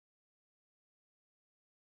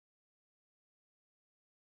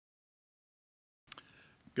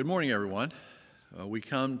Good morning, everyone. We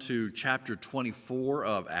come to chapter 24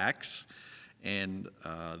 of Acts, and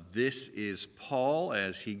this is Paul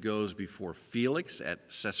as he goes before Felix at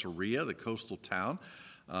Caesarea, the coastal town.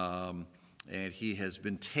 And he has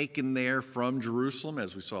been taken there from Jerusalem,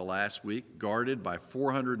 as we saw last week, guarded by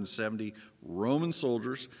 470 Roman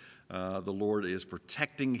soldiers. The Lord is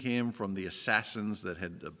protecting him from the assassins that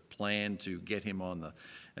had planned to get him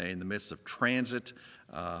in the midst of transit.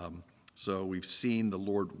 So we've seen the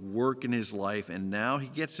Lord work in his life, and now he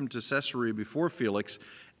gets him to Caesarea before Felix.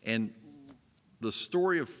 And the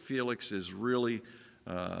story of Felix is really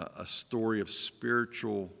a story of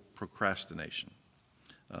spiritual procrastination,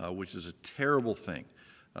 which is a terrible thing.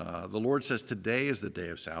 The Lord says today is the day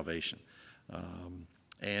of salvation.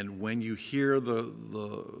 And when you hear the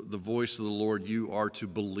voice of the Lord, you are to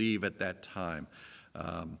believe at that time.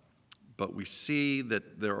 But we see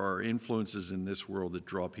that there are influences in this world that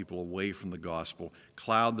draw people away from the gospel,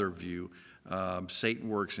 cloud their view. Satan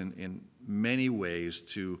works in many ways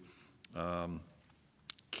to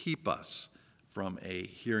keep us from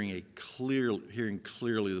hearing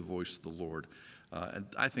clearly the voice of the Lord. And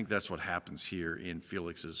I think that's what happens here in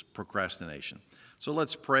Felix's procrastination. So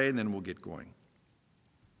let's pray, and then we'll get going.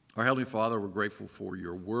 Our Heavenly Father, we're grateful for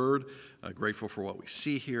your word, grateful for what we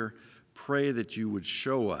see here. Pray that you would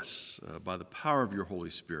show us, by the power of your Holy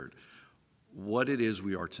Spirit, what it is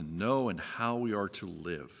we are to know and how we are to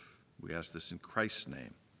live. We ask this in Christ's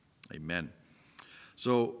name. Amen.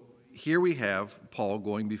 So here we have Paul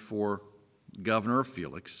going before Governor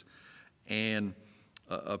Felix, and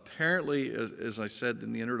apparently, as I said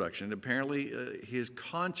in the introduction, apparently his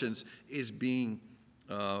conscience is being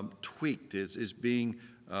tweaked, is being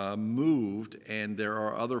moved, and there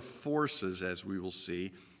are other forces, as we will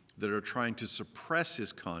see, that are trying to suppress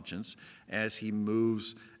his conscience as he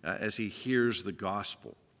moves, as he hears the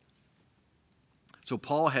gospel. So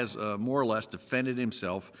Paul has more or less defended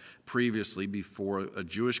himself previously before a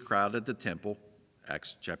Jewish crowd at the temple,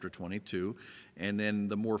 Acts chapter 22, and then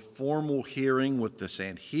the more formal hearing with the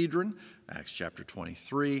Sanhedrin, Acts chapter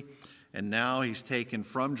 23, and now he's taken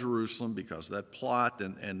from Jerusalem because of that plot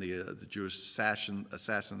and the Jewish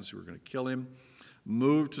assassins who were going to kill him,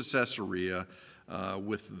 moved to Caesarea,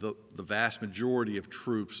 with the vast majority of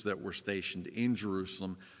troops that were stationed in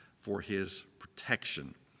Jerusalem for his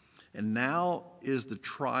protection. And now is the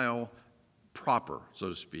trial proper, so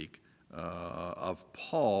to speak, of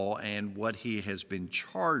Paul and what he has been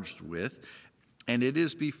charged with, and it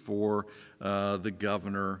is before the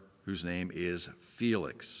governor whose name is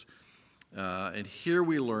Felix. And here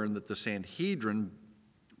we learn that the Sanhedrin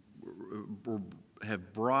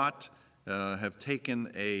have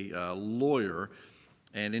taken a lawyer,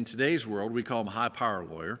 and in today's world we call him a high-power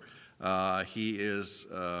lawyer. He is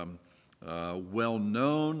well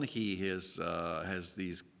known. He has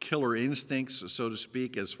these killer instincts, so to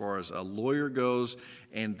speak, as far as a lawyer goes,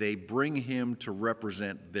 and they bring him to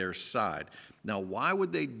represent their side. Now, why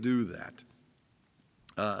would they do that?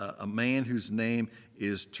 A man whose name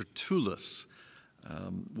is Tertullus.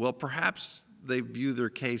 Well, perhaps they view their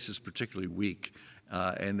case as particularly weak,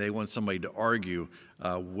 and they want somebody to argue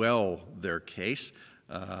their case.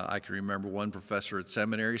 I can remember one professor at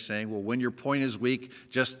seminary saying, well, when your point is weak,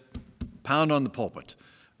 just pound on the pulpit.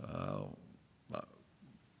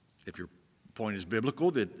 If your point is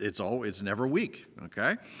biblical, it's never weak,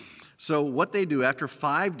 okay? So what they do, after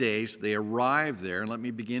 5 days, they arrive there, and let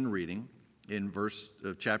me begin reading in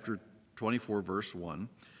chapter 24, verse 1.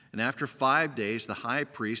 And after 5 days, the high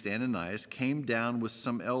priest Ananias came down with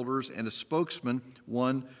some elders and a spokesman,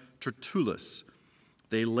 one Tertullus.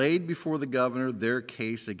 They laid before the governor their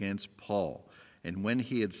case against Paul. And when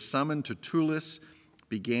he had summoned Tertullus,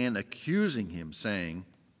 began accusing him, saying,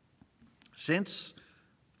 "Since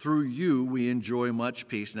through you we enjoy much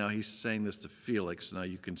peace." Now he's saying this to Felix. Now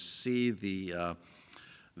you can see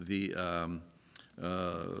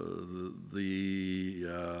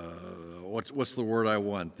what's the word I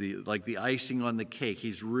want? The icing on the cake.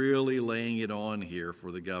 He's really laying it on here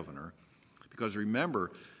for the governor. Because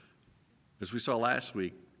remember, as we saw last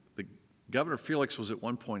week, the governor Felix was at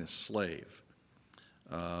one point a slave.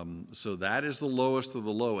 So that is the lowest of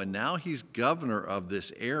the low. And now he's governor of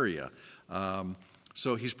this area.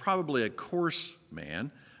 So he's probably a coarse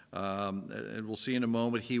man. And we'll see in a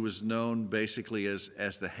moment, he was known basically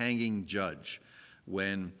as the hanging judge.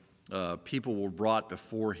 When people were brought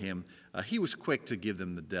before him, he was quick to give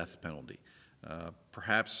them the death penalty.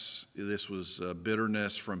 Perhaps this was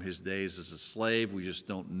bitterness from his days as a slave. We just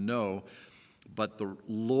don't know. But the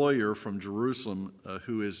lawyer from Jerusalem,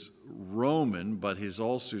 who is Roman, but he's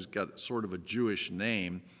also got sort of a Jewish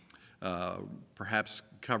name, perhaps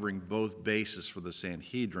covering both bases for the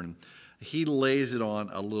Sanhedrin, he lays it on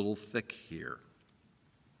a little thick here.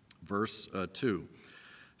 Verse 2,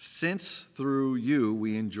 since through you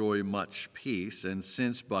we enjoy much peace, and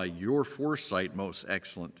since by your foresight, most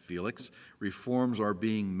excellent Felix, reforms are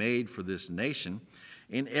being made for this nation,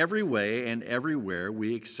 in every way and everywhere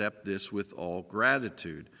we accept this with all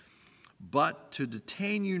gratitude. But to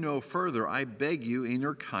detain you no further, I beg you in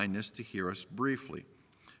your kindness to hear us briefly.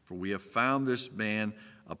 For we have found this man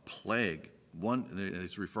a plague.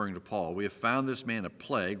 It's referring to Paul. We have found this man a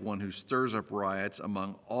plague, one who stirs up riots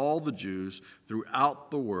among all the Jews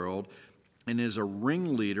throughout the world, and is a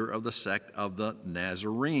ringleader of the sect of the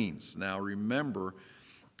Nazarenes. Now remember,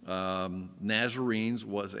 Nazarenes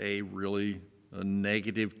was a really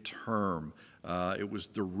negative term. It was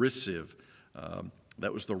derisive.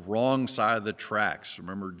 That was the wrong side of the tracks.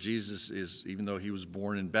 Remember, Jesus is, even though he was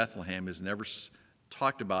born in Bethlehem, is never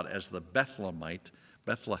talked about as the Bethlehemite,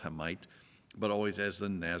 but always as the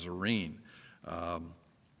Nazarene.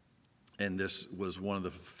 And this was one of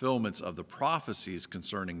the fulfillments of the prophecies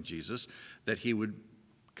concerning Jesus, that he would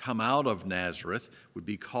come out of Nazareth, would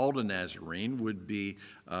be called a Nazarene, would be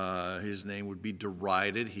his name would be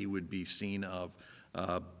derided. He would be seen of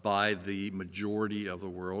by the majority of the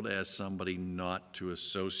world as somebody not to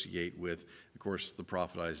associate with. Of course, the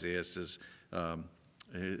prophet Isaiah says,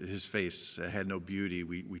 his face had no beauty,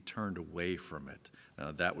 we turned away from it.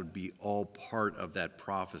 That would be all part of that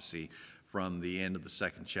prophecy from the end of the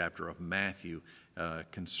 2nd chapter of Matthew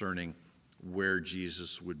concerning where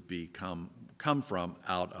Jesus would come from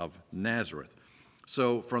out of Nazareth.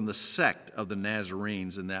 So from the sect of the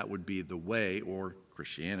Nazarenes, and that would be the way or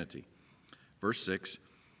Christianity. Verse 6,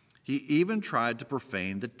 he even tried to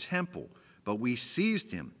profane the temple, but we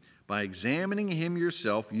seized him. By examining him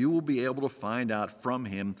yourself, you will be able to find out from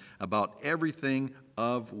him about everything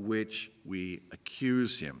of which we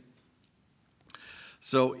accuse him.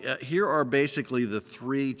 So here are basically the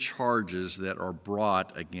 3 charges that are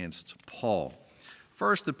brought against Paul.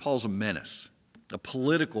 First, that Paul's a menace, a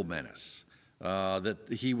political menace, that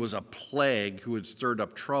he was a plague who had stirred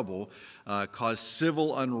up trouble, caused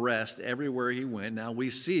civil unrest everywhere he went. Now we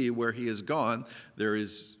see where he has gone, there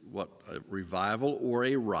is a revival or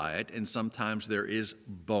a riot, and sometimes there is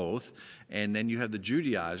both. And then you have the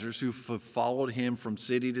Judaizers who followed him from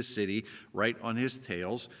city to city, right on his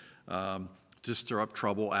tails, to stir up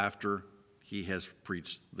trouble after he has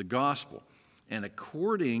preached the gospel. And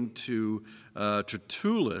according to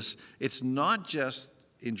Tertullus, it's not just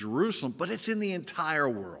in Jerusalem, but it's in the entire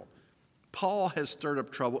world. Paul has stirred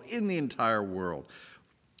up trouble in the entire world.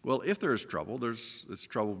 Well, if there is trouble, it's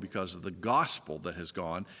trouble because of the gospel that has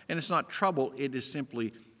gone. And it's not trouble, it is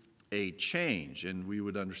simply a change. And we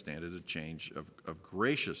would understand it a change of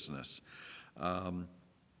graciousness.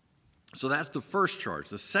 So that's the first charge.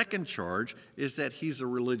 The second charge is that he's a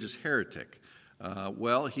religious heretic.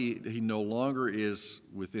 He no longer is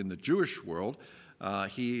within the Jewish world.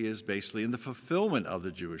 He is basically in the fulfillment of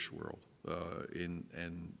the Jewish world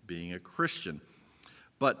in being a Christian.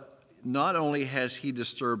 But not only has he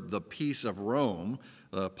disturbed the peace of Rome,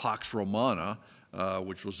 Pax Romana,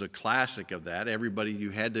 which was a classic of that. You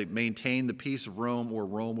had to maintain the peace of Rome or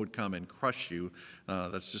Rome would come and crush you.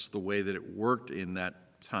 That's just the way that it worked in that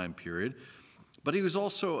time period. But he was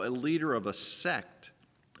also a leader of a sect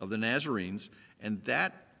of the Nazarenes, and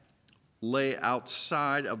that lay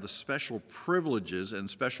outside of the special privileges and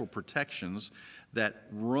special protections that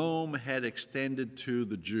Rome had extended to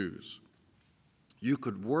the Jews. You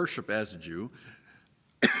could worship as a Jew,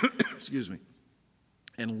 excuse me,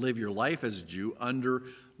 and live your life as a Jew under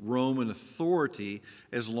Roman authority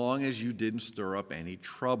as long as you didn't stir up any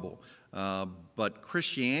trouble. But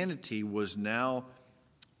Christianity was now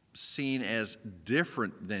seen as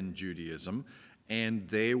different than Judaism, and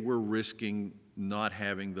they were risking not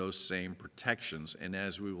having those same protections. And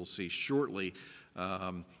as we will see shortly,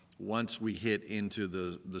 once we hit into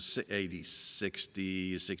the AD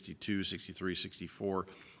 60, 62, 63, 64,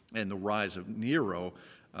 and the rise of Nero,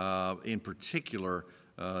 in particular,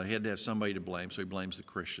 he had to have somebody to blame, so he blames the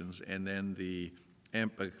Christians. And then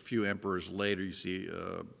a few emperors later, you see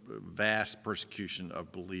vast persecution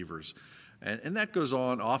of believers. And that goes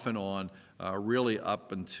on, off and on, really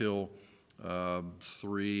up until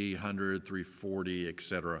 300, 340,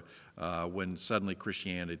 etc., when suddenly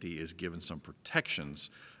Christianity is given some protections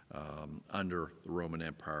under the Roman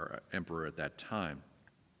emperor at that time.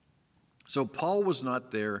 So Paul was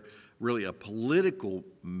not there really a political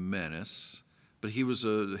menace, but he was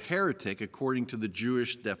a heretic according to the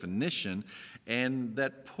Jewish definition, and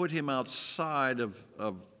that put him outside of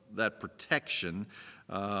that protection.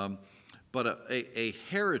 But a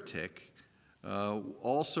heretic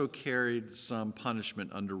also carried some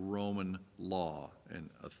punishment under Roman law and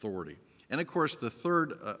authority. And of course, the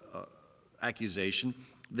third accusation,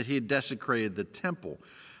 that he had desecrated the temple.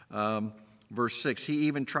 Verse 6, he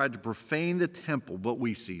even tried to profane the temple, but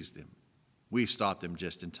we seized him. We stopped him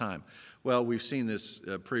just in time. Well, we've seen this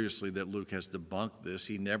previously, that Luke has debunked this.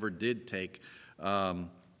 He never did take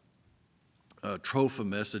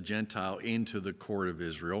Trophimus, a Gentile, into the court of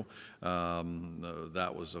Israel.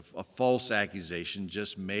 That was a false accusation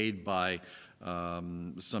just made by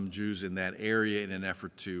some Jews in that area in an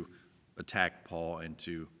effort to attack Paul and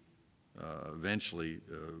to eventually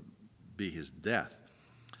be his death.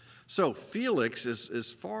 So Felix,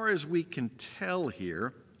 as far as we can tell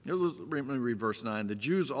here, let me read verse 9. The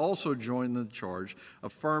Jews also joined in the charge,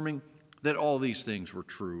 affirming that all these things were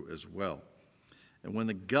true as well. And when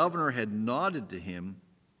the governor had nodded to him,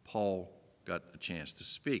 Paul got a chance to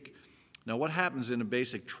speak. Now, what happens in a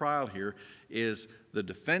basic trial here is the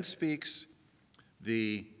defense speaks,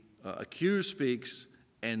 the accused speaks,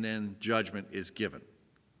 and then judgment is given.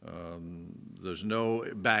 There's no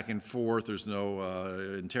back and forth. There's no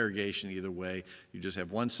interrogation either way. You just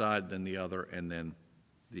have one side, then the other, and then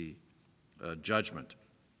the judgment.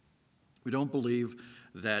 We don't believe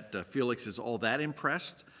that Felix is all that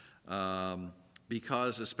impressed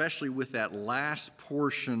because, especially with that last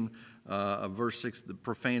portion of verse 6, the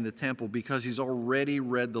profane the temple, because he's already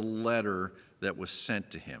read the letter that was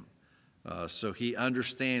sent to him. So he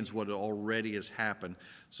understands what already has happened.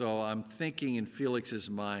 So I'm thinking in Felix's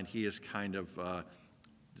mind, he has kind of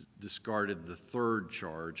discarded the third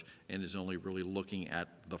charge and is only really looking at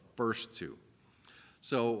the first two.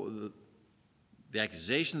 So the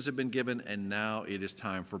accusations have been given, and now it is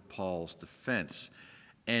time for Paul's defense.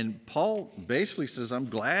 And Paul basically says, I'm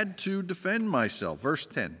glad to defend myself. Verse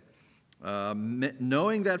 10,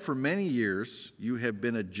 knowing that for many years you have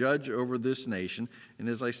been a judge over this nation. And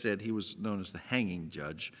as I said, he was known as the hanging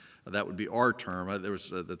judge. That would be our term. I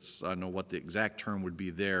don't know what the exact term would be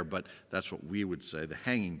there, but that's what we would say, the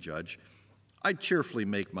hanging judge. I cheerfully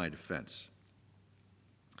make my defense.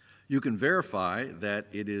 You can verify that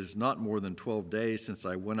it is not more than 12 days since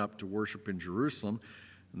I went up to worship in Jerusalem,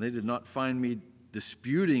 and they did not find me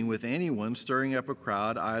disputing with anyone, stirring up a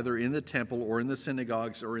crowd, either in the temple or in the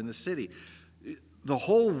synagogues or in the city. The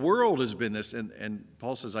whole world has been this, and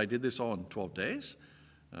Paul says, I did this all in 12 days.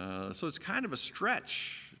 So it's kind of a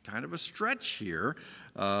stretch here,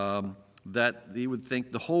 that he would think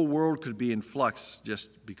the whole world could be in flux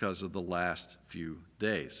just because of the last few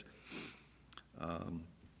days.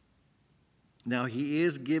 Now, he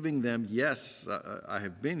is giving them, yes, I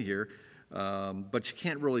have been here, but you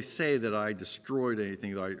can't really say that I destroyed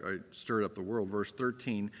anything, that I stirred up the world. Verse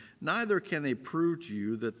 13, neither can they prove to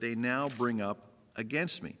you that they now bring up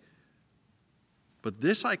against me. But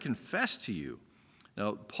this I confess to you.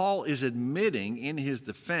 Now, Paul is admitting in his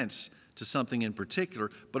defense to something in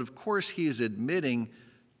particular, but of course he is admitting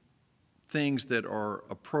things that are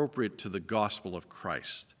appropriate to the gospel of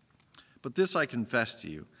Christ. But this I confess to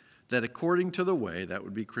you, that according to the way, that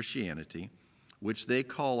would be Christianity, which they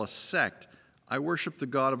call a sect, I worship the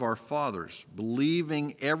God of our fathers,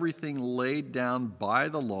 believing everything laid down by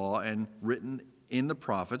the law and written in the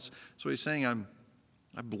prophets. So he's saying,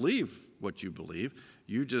 I believe what you believe.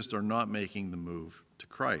 You just are not making the move to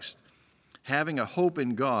Christ. Having a hope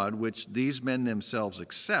in God, which these men themselves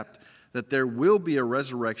accept, that there will be a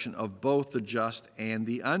resurrection of both the just and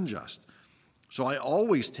the unjust. So I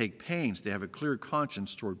always take pains to have a clear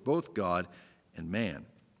conscience toward both God and man.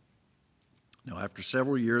 Now, after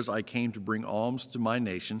several years, I came to bring alms to my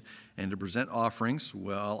nation and to present offerings.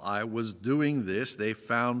 While I was doing this, they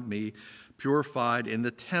found me purified in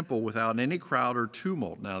the temple without any crowd or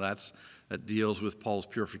tumult. Now, that deals with Paul's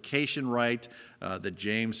purification rite that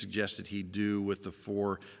James suggested he do with the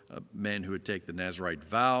four men who would take the Nazirite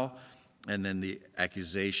vow, and then the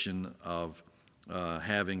accusation of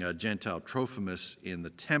having a Gentile Trophimus in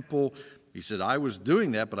the temple. He said, I was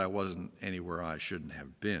doing that, but I wasn't anywhere I shouldn't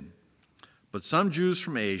have been. But some Jews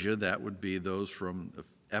from Asia, that would be those from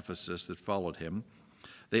Ephesus that followed him,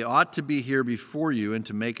 they ought to be here before you and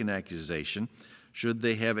to make an accusation, should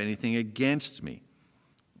they have anything against me.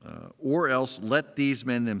 Or else let these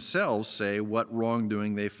men themselves say what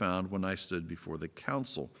wrongdoing they found when I stood before the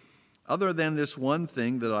council. Other than this one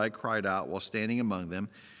thing that I cried out while standing among them,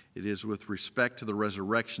 it is with respect to the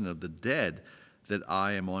resurrection of the dead that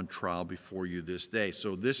I am on trial before you this day.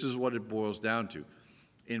 So this is what it boils down to.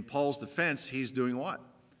 In Paul's defense, he's doing what?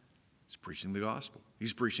 He's preaching the gospel.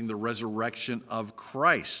 He's preaching the resurrection of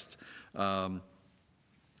Christ.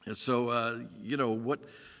 He's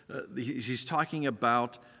talking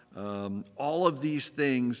about all of these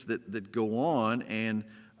things that go on, and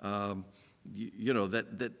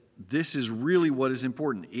that this is really what is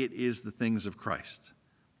important. It is the things of Christ.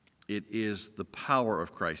 It is the power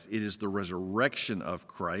of Christ. It is the resurrection of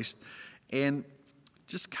Christ. And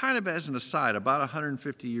just kind of as an aside, about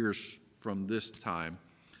 150 years from this time,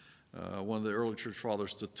 one of the early church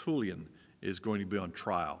fathers, Tertullian, is going to be on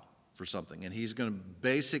trial for something. And he's going to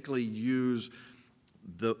basically use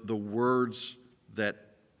the words that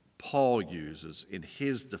Paul uses in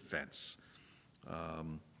his defense.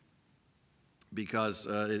 Because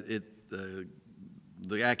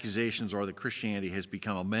the accusations are that Christianity has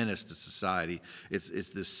become a menace to society. It's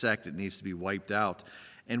this sect that needs to be wiped out.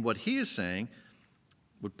 And what he is saying,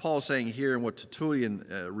 what Paul's saying here and what Tertullian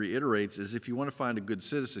reiterates is if you want to find a good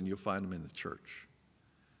citizen, you'll find him in the church.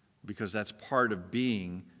 Because that's part of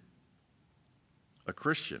being a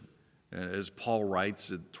Christian. As Paul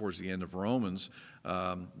writes towards the end of Romans,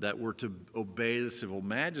 that we're to obey the civil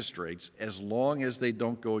magistrates as long as they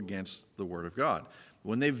don't go against the word of God.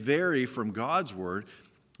 When they vary from God's word,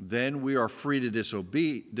 then we are free to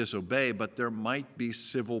disobey, but there might be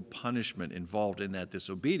civil punishment involved in that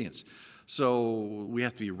disobedience. So we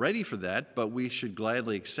have to be ready for that, but we should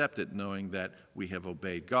gladly accept it knowing that we have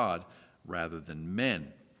obeyed God rather than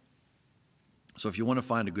men. So if you want to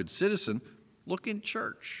find a good citizen, look in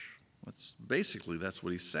church. That's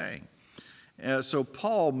what he's saying. So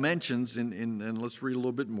Paul mentions, and let's read a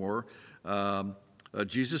little bit more,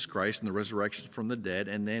 Jesus Christ and the resurrection from the dead.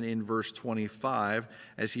 And then in verse 25,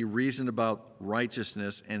 as he reasoned about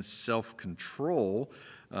righteousness and self-control,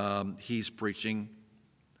 he's preaching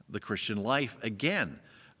the Christian life again.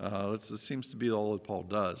 It seems to be all that Paul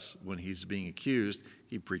does. When he's being accused,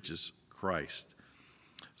 he preaches Christ.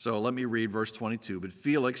 So let me read verse 22. But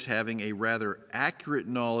Felix, having a rather accurate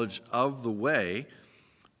knowledge of the way,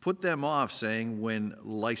 put them off, saying, when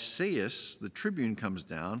Lysias, the tribune, comes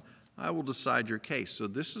down, I will decide your case. So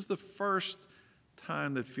this is the first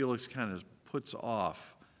time that Felix kind of puts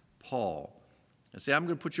off Paul. And say, I'm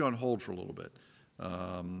going to put you on hold for a little bit.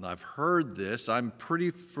 I've heard this. I'm pretty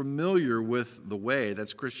familiar with the way.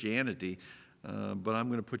 That's Christianity. But I'm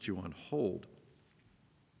going to put you on hold.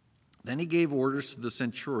 Then he gave orders to the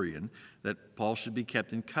centurion that Paul should be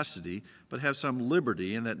kept in custody, but have some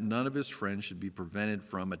liberty, and that none of his friends should be prevented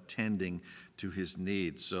from attending to his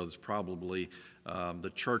needs. So it's probably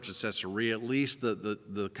the church at Caesarea, at least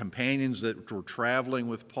the companions that were traveling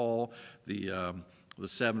with Paul, the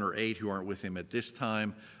 7 or 8 who aren't with him at this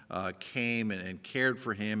time, came and cared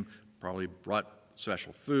for him, probably brought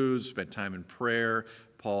special foods, spent time in prayer.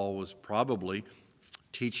 Paul was probably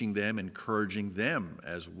teaching them, encouraging them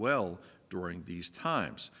as well during these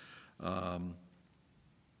times.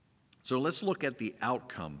 So let's look at the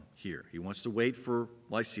outcome here. He wants to wait for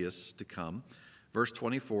Lysias to come. Verse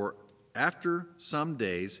 24, after some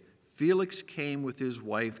days, Felix came with his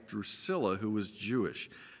wife Drusilla, who was Jewish.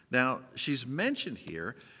 Now, she's mentioned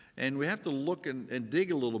here, and we have to look and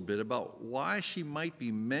dig a little bit about why she might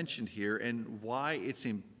be mentioned here and why it's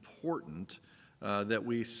important that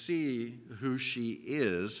we see who she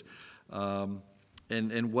is,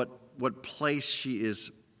 and what place she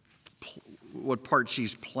is, what part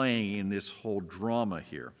she's playing in this whole drama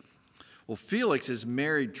here. Well, Felix is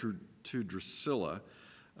married to Drusilla.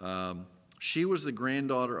 She was the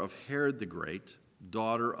granddaughter of Herod the Great,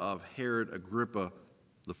 daughter of Herod Agrippa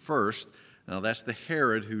the First. Now that's the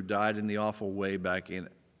Herod who died in the awful way back in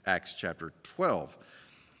Acts chapter 12.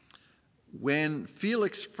 When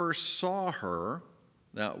Felix first saw her,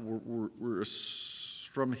 now we're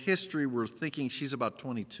from history, we're thinking she's about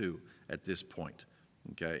 22 at this point,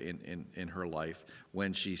 okay, in her life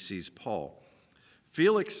when she sees Paul.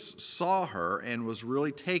 Felix saw her and was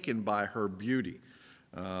really taken by her beauty,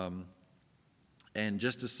 and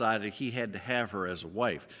just decided he had to have her as a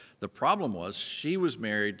wife. The problem was she was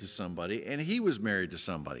married to somebody and he was married to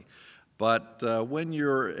somebody. But when you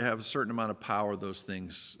have a certain amount of power, those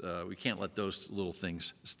things, we can't let those little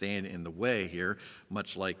things stand in the way here,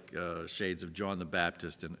 much like shades of John the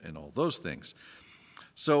Baptist and all those things.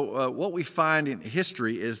 So what we find in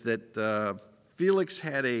history is that Felix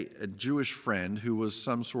had a Jewish friend who was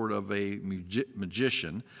some sort of a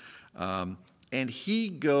magician, and he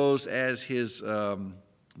goes as his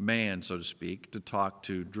man, so to speak, to talk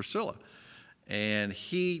to Drusilla. And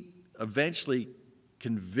he eventually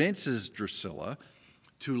convinces Drusilla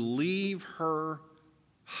to leave her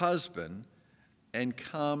husband and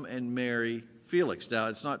come and marry Felix. Now,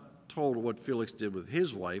 it's not told what Felix did with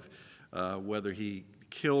his wife, whether he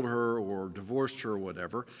killed her or divorced her or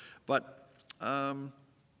whatever, but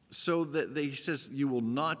so that he says, you will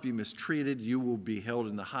not be mistreated, you will be held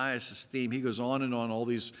in the highest esteem. He goes on and on, all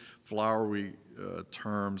these flowery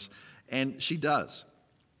terms, and she does.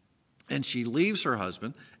 And she leaves her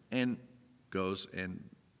husband and goes and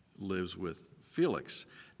lives with Felix.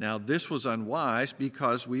 Now, this was unwise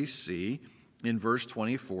because we see in verse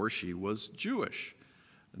 24 she was Jewish.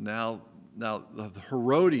 Now the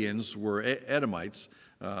Herodians were Edomites,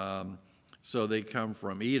 so they come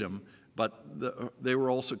from Edom, but they were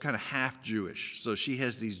also kind of half Jewish. So she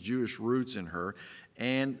has these Jewish roots in her,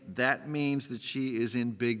 and that means that she is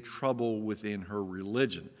in big trouble within her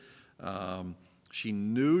religion. She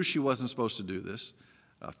knew she wasn't supposed to do this.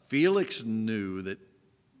 Felix knew that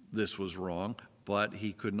this was wrong, but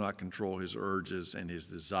he could not control his urges and his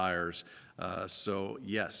desires. So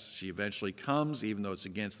yes, she eventually comes, even though it's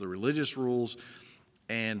against the religious rules,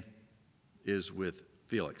 and is with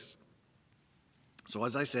Felix. So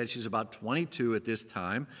as I said, she's about 22 at this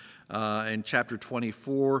time. In chapter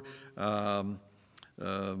 24, as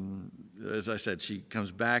I said, she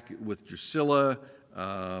comes back with Drusilla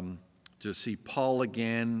to see Paul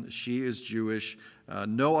again. She is Jewish.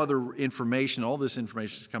 No other information. All this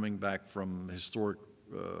information is coming back from historic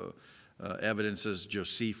evidences.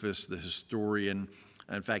 Josephus, the historian,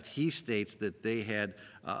 in fact, he states that they had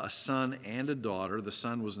a son and a daughter. The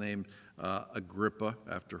son was named Agrippa,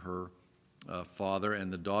 after her father,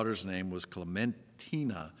 and the daughter's name was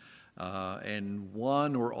Clementina. And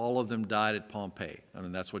one or all of them died at Pompeii. I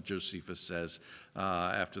mean, that's what Josephus says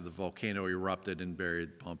after the volcano erupted and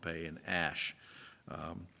buried Pompeii in ash.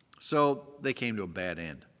 So they came to a bad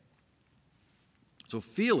end. So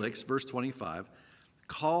Felix, verse 25,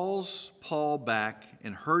 calls Paul back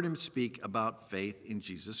and heard him speak about faith in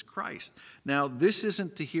Jesus Christ. Now, this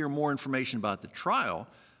isn't to hear more information about the trial.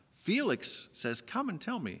 Felix says, come and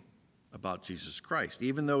tell me about Jesus Christ,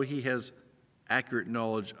 even though he has accurate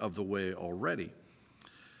knowledge of the way already.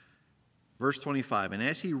 Verse 25, and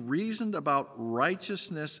as he reasoned about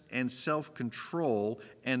righteousness and self-control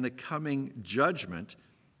and the coming judgment,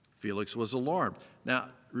 Felix was alarmed. Now,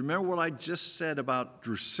 remember what I just said about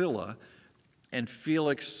Drusilla and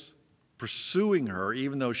Felix pursuing her,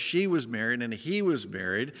 even though she was married and he was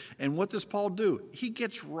married. And what does Paul do? He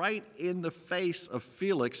gets right in the face of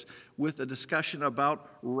Felix with a discussion about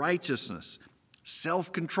righteousness,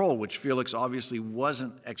 self-control, which Felix obviously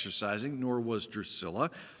wasn't exercising, nor was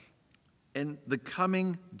Drusilla, and the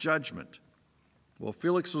coming judgment. Well,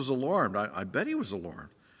 Felix was alarmed. I bet he was alarmed.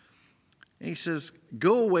 And he says,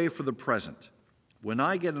 go away for the present. When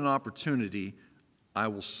I get an opportunity, I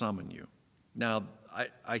will summon you. Now,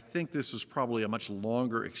 I think this was probably a much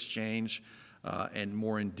longer exchange and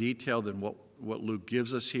more in detail than what Luke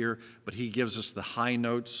gives us here, but he gives us the high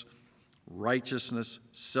notes: righteousness,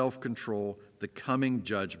 self-control, the coming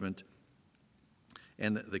judgment.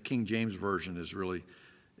 And the King James Version is really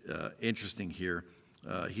interesting here.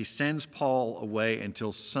 He sends Paul away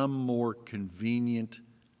until some more convenient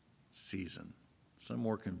season. Some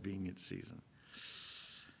more convenient season.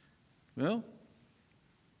 Well,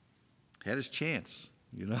 had his chance,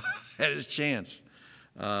 had his chance.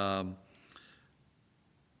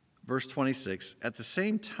 Verse 26, at the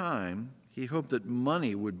same time, he hoped that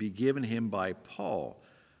money would be given him by Paul.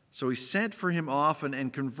 So he sent for him often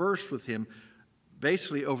and conversed with him.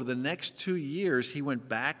 Basically, over the next 2 years, he went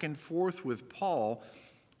back and forth with Paul.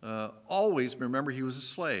 Always, remember, he was a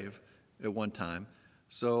slave at one time.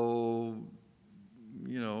 So,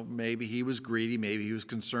 maybe he was greedy. Maybe he was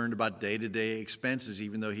concerned about day-to-day expenses,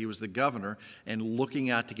 even though he was the governor, and looking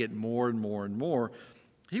out to get more and more and more.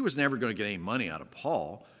 He was never going to get any money out of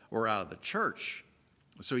Paul or out of the church.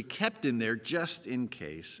 So he kept him there just in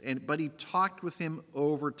case, but he talked with him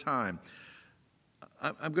over time.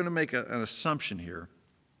 I'm going to make an assumption here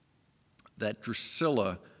that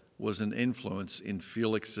Drusilla was an influence in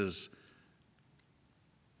Felix's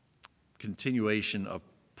continuation of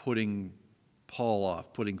putting Paul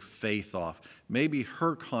off, putting faith off. Maybe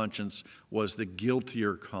her conscience was the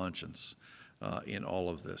guiltier conscience in all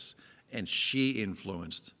of this, and she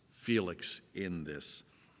influenced Felix in this.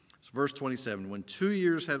 So verse 27, when 2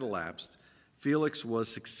 years had elapsed, Felix was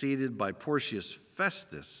succeeded by Porcius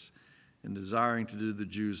Festus. In desiring to do the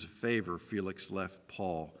Jews a favor, Felix left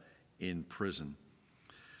Paul in prison.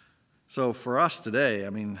 So for us today,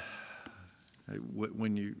 when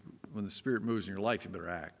the Spirit moves in your life, you better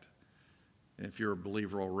act. And if you're a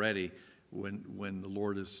believer already, when the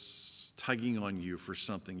Lord is tugging on you for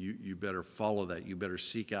something, you better follow that. You better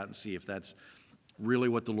seek out and see if that's really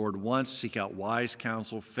what the Lord wants. Seek out wise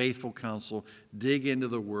counsel, faithful counsel. Dig into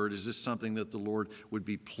the Word. Is this something that the Lord would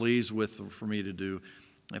be pleased with for me to do?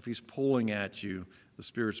 If He's pulling at you, the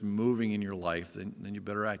Spirit's moving in your life, then you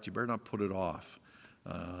better act. You better not put it off.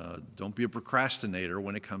 Don't be a procrastinator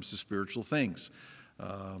when it comes to spiritual things.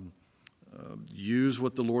 Use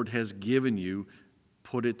what the Lord has given you,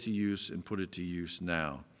 put it to use, and put it to use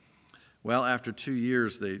now. Well, after 2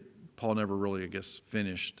 years, Paul never really, I guess,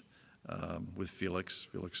 finished with Felix.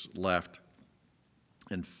 Felix left,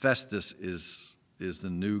 and Festus is the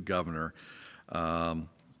new governor.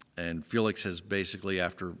 And Felix has basically,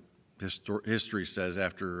 after history says,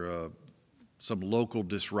 after some local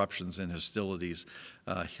disruptions and hostilities,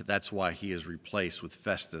 that's why he is replaced with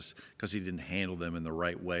Festus, because he didn't handle them in the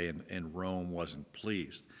right way, and Rome wasn't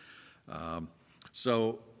pleased.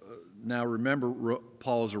 Now remember,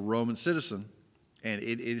 Paul is a Roman citizen, and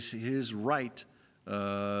it is his right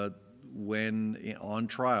when on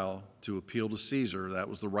trial to appeal to Caesar. That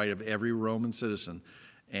was the right of every Roman citizen.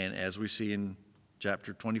 And as we see in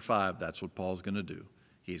chapter 25, that's what Paul's going to do.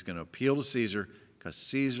 He's going to appeal to Caesar because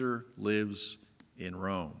Caesar lives in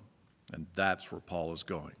Rome. And that's where Paul is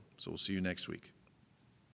going. So we'll see you next week.